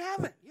 You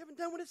haven't. You haven't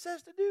done what it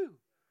says to do.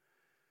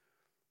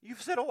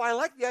 You've said, I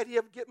like the idea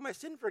of getting my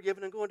sin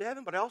forgiven and going to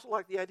heaven, but I also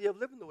like the idea of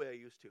living the way I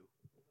used to.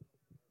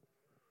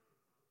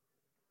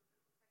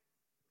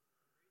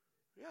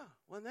 Yeah,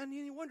 well, then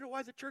you wonder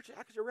why the church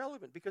acts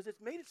irrelevant, because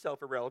it's made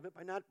itself irrelevant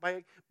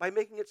by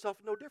making itself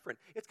no different.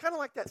 It's kind of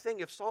like that thing,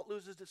 if salt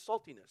loses its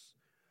saltiness.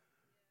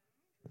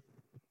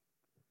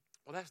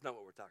 Well, that's not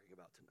what we're talking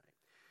about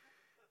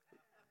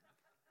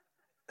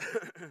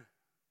tonight.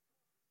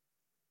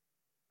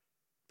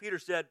 Peter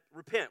said,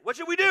 repent. What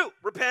should we do?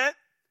 Repent.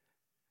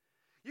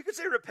 You can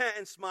say repent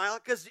and smile,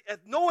 because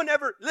no one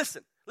ever,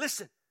 listen.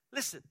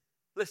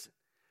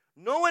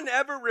 No one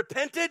ever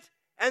repented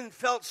and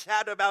felt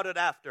sad about it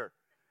after.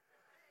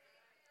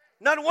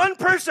 Not one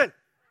person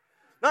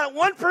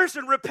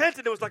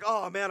repented and was like,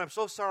 oh man, I'm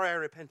so sorry I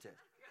repented.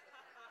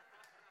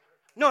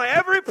 No,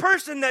 every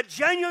person that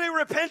genuinely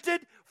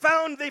repented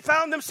found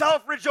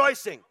themselves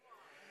rejoicing.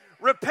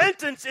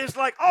 Repentance is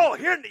like,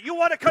 here, you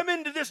want to come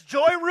into this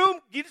joy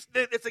room?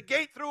 It's a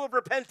gate through of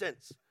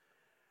repentance.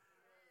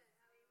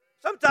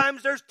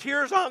 Sometimes there's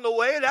tears on the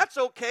way. That's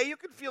okay. You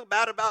can feel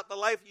bad about the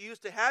life you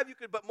used to have.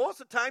 But most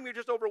of the time, you're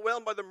just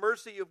overwhelmed by the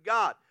mercy of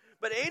God.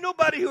 But ain't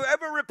nobody who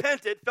ever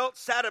repented felt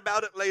sad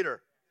about it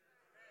later.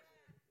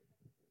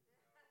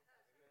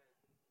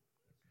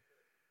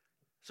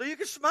 So you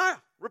can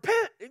smile.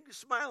 Repent. You can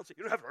smile and say,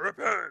 you don't have to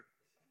repent.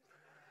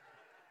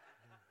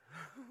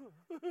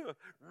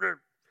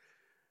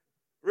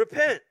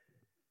 Repent.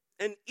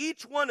 And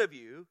each one of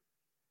you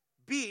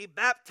be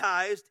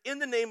baptized in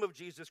the name of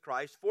Jesus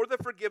Christ for the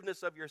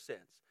forgiveness of your sins.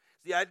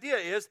 The idea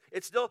is,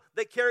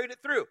 they carried it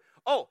through.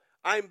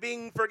 I'm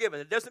being forgiven.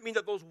 It doesn't mean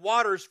that those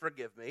waters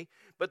forgive me,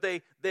 but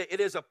it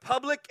is a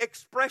public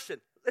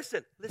expression.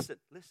 Listen.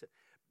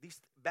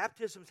 These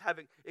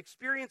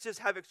experiences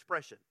have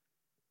expression.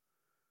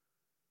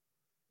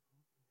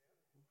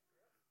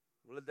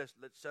 Let's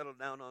settle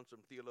down on some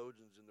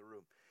theologians in the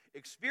room.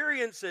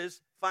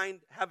 Experiences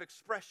have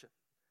expression.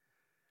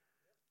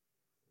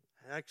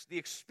 The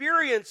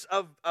experience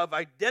of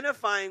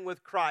identifying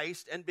with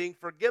Christ and being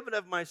forgiven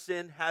of my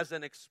sin has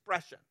an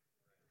expression.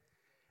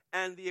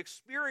 And the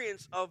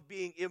experience of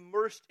being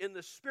immersed in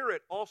the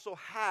Spirit also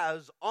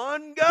has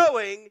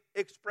ongoing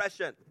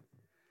expression.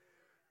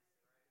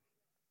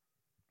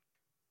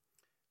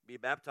 Be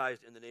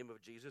baptized in the name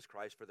of Jesus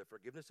Christ for the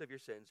forgiveness of your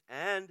sins,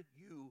 and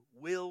you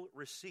will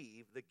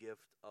receive the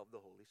gift of the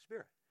Holy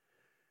Spirit.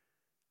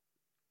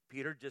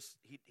 Peter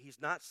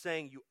he's not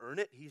saying you earn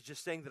it. He's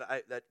just saying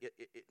that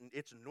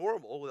it's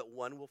normal that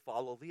one will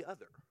follow the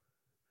other.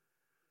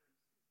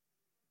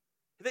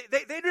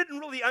 They didn't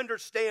really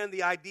understand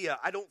the idea.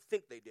 I don't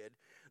think they did.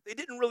 They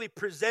didn't really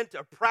present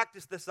or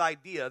practice this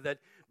idea that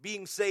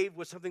being saved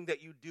was something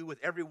that you do with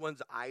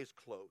everyone's eyes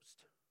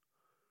closed.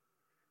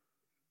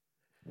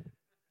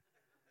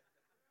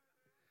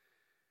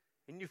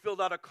 And you filled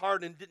out a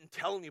card and didn't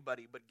tell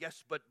anybody,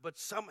 but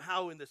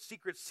somehow in the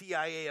secret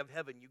CIA of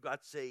heaven you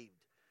got saved.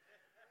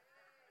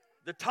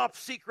 The top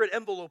secret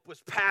envelope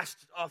was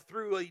passed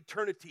through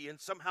eternity, and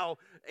somehow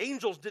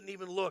angels didn't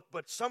even look,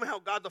 but somehow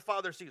God the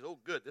Father sees,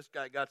 good, this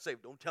guy got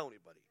saved. Don't tell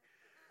anybody.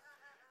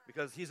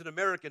 Because he's an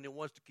American and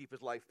wants to keep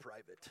his life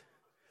private.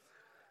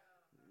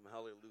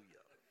 Hallelujah.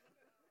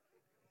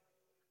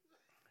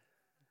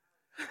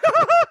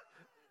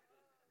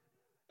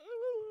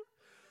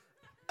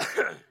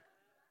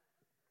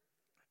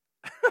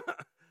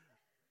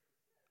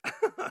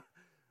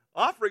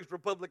 Offerings for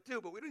public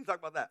too, but we didn't talk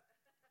about that.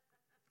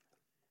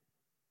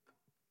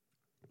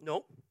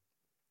 No.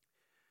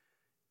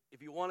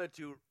 If you wanted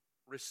to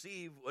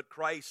receive what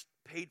Christ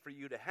paid for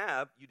you to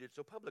have, you did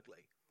so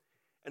publicly.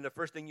 And the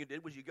first thing you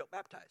did was you got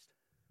baptized.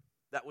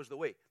 That was the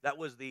way. That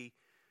was the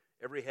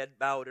every head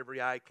bowed,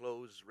 every eye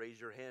closed, raise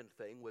your hand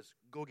thing, was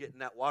go get in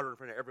that water in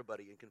front of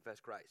everybody and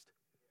confess Christ.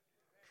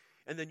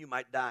 And then you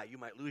might die. You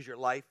might lose your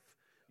life,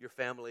 your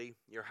family,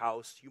 your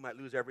house. You might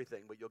lose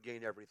everything, but you'll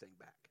gain everything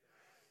back.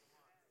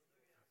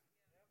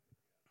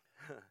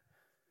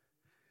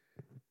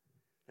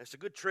 That's a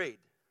good trade.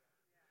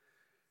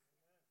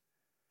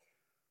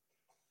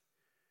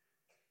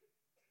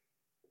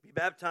 Be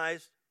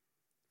baptized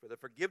for the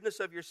forgiveness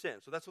of your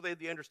sins. So that's what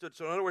they understood.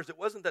 So in other words, it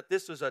wasn't that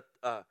this was a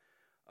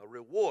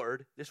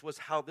reward. This was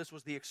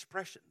the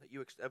expression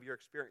of your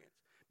experience.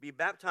 Be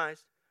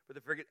baptized for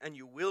the forgiveness, and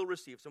you will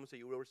receive. Someone say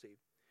you will receive.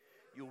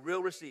 You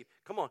will receive.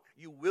 Come on,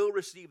 you will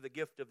receive the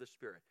gift of the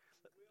Spirit.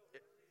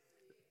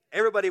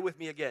 Everybody with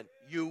me again.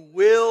 You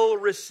will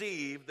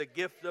receive the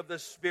gift of the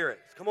Spirit.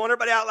 Come on,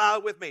 everybody out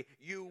loud with me.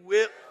 You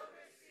will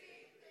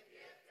receive the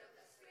gift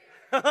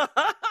of the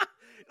Spirit.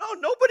 No,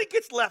 nobody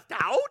gets left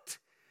out.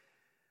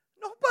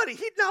 Nobody.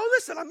 Now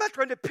listen, I'm not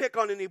trying to pick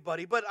on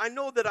anybody, but I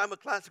know that I'm a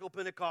classical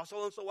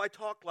Pentecostal, and so I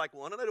talk like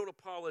one, and I don't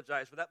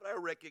apologize for that, but I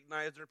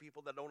recognize there are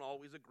people that don't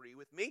always agree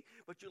with me,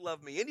 but you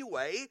love me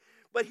anyway.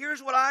 But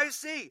here's what I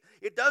see.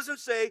 It doesn't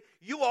say,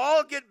 you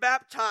all get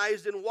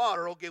baptized in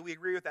water. Okay, we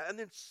agree with that. And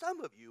then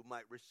some of you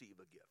might receive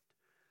a gift.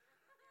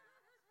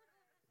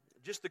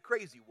 Just the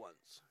crazy ones.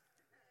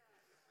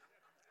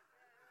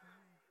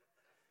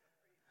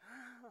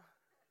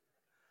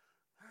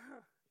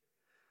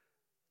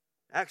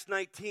 Acts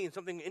 19,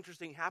 something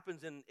interesting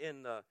happens in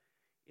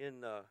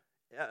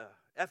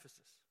Ephesus.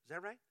 Is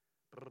that right?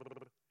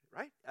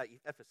 Right?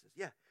 Ephesus,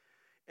 yeah.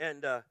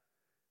 And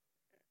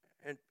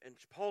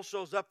Paul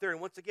shows up there,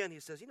 and once again he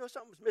says,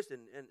 something's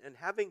missing. And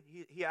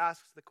he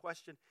asks the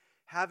question,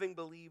 having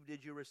believed,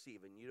 did you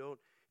receive? And if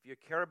you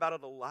care about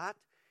it a lot,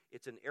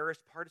 it's an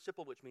aorist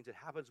participle, which means it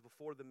happens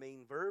before the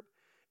main verb.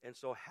 And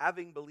so,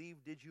 having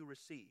believed, did you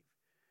receive?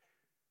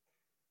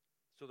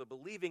 So the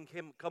believing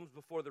comes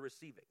before the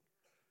receiving.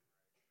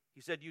 He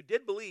said, you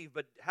did believe,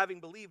 but having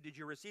believed, did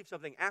you receive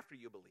something after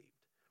you believed?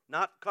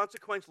 Not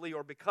consequentially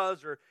or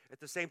because or at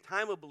the same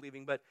time of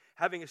believing, but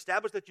having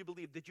established that you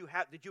believed, did you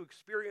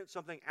experience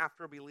something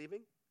after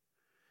believing?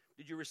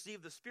 Did you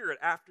receive the Spirit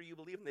after you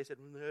believed? And they said,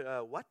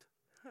 what?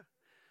 What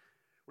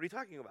are you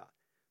talking about?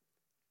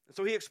 And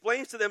so he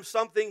explains to them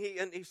something,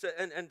 he said,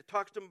 and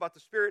talks to them about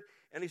the Spirit,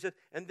 and he said,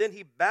 and then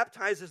he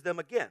baptizes them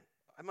again.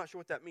 I'm not sure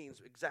what that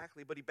means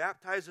exactly, but he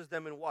baptizes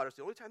them in water. It's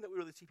the only time that we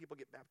really see people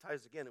get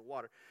baptized again in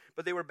water.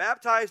 But they were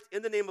baptized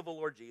in the name of the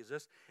Lord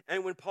Jesus,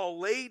 and when Paul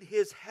laid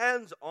his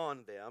hands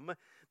on them,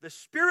 the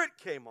Spirit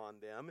came on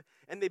them,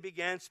 and they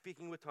began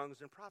speaking with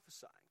tongues and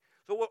prophesying.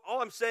 So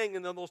all I'm saying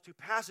in those two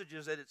passages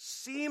is that it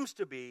seems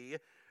to be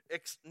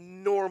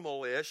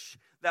normal-ish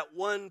that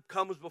one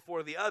comes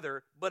before the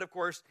other, but of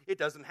course, it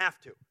doesn't have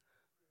to.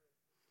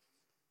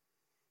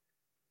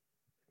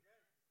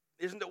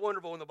 Isn't it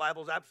wonderful when the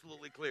Bible is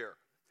absolutely clear?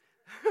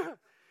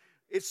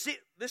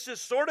 This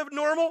is sort of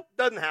normal,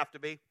 doesn't have to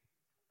be.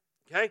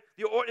 Okay?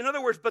 In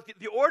other words, but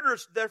the order,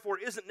 therefore,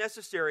 isn't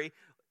necessary.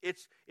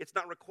 It's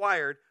not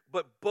required,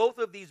 but both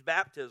of these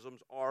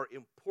baptisms are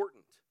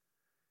important,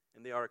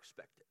 and they are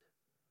expected.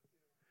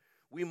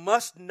 We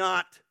must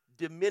not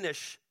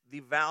diminish the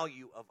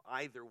value of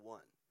either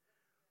one.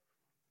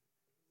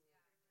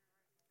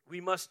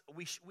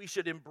 We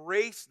should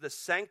embrace the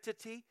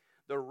sanctity,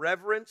 the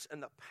reverence,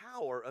 and the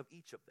power of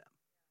each of them.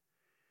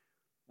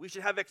 We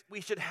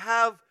should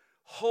have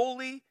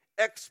holy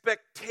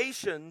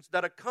expectations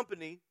that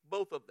accompany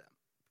both of them.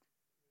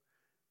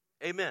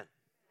 Amen.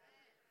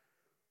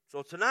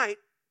 So tonight,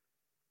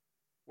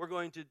 we're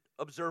going to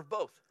observe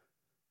both.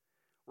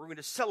 We're going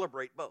to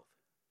celebrate both.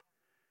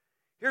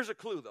 Here's a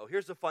clue, though.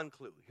 Here's a fun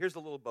clue. Here's a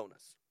little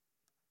bonus.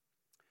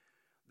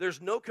 There's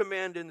no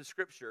command in the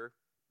Scripture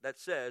that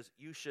says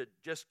you should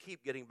just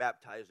keep getting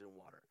baptized in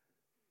water.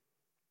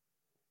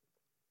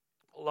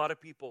 A lot of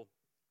people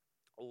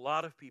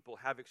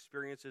have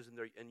experiences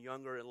in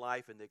younger in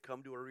life, and they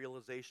come to a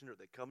realization or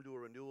they come to a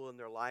renewal in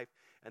their life,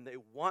 and they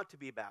want to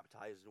be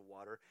baptized in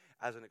water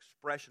as an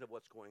expression of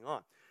what's going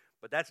on.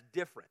 But that's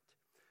different.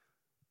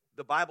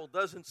 The Bible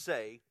doesn't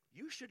say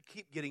you should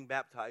keep getting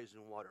baptized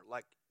in water,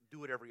 like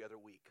do it every other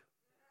week.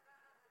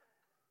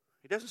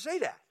 It doesn't say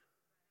that.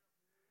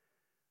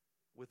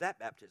 With that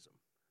baptism.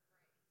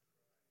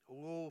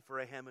 Oh, for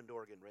a Hammond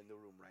organ in the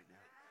room right now.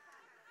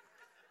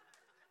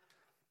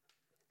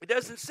 It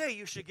doesn't say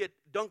you should get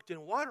dunked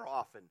in water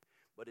often,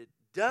 but it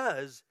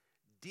does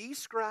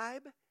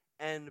describe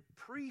and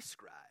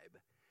prescribe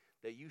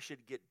that you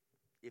should get,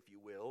 if you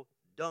will,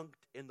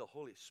 dunked in the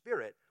Holy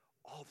Spirit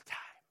all the time.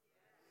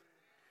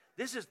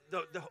 This is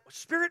the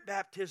Spirit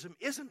baptism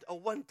isn't a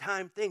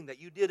one-time thing that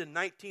you did in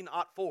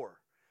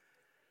 1904.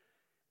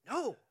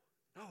 No,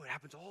 it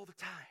happens all the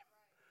time.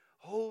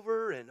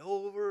 Over and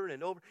over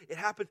and over. It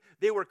happened.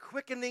 They were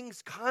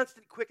quickenings,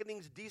 constant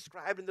quickenings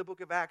described in the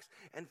book of Acts.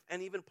 And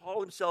even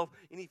Paul himself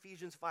in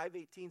Ephesians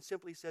 5:18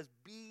 simply says,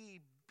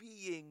 be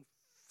being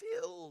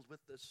filled with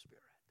the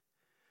Spirit.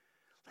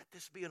 Let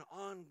this be an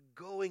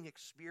ongoing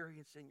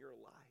experience in your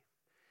life.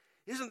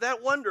 Isn't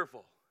that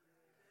wonderful?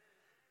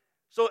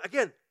 So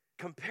again,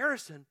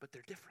 comparison, but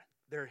they're different.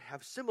 They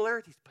have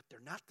similarities, but they're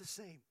not the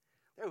same.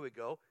 There we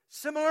go.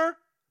 Similar,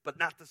 but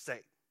not the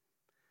same.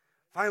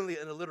 Finally,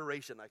 an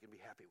alliteration I can be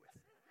happy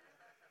with.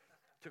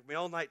 Took me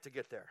all night to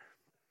get there.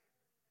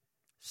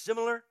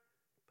 Similar,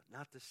 but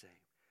not the same.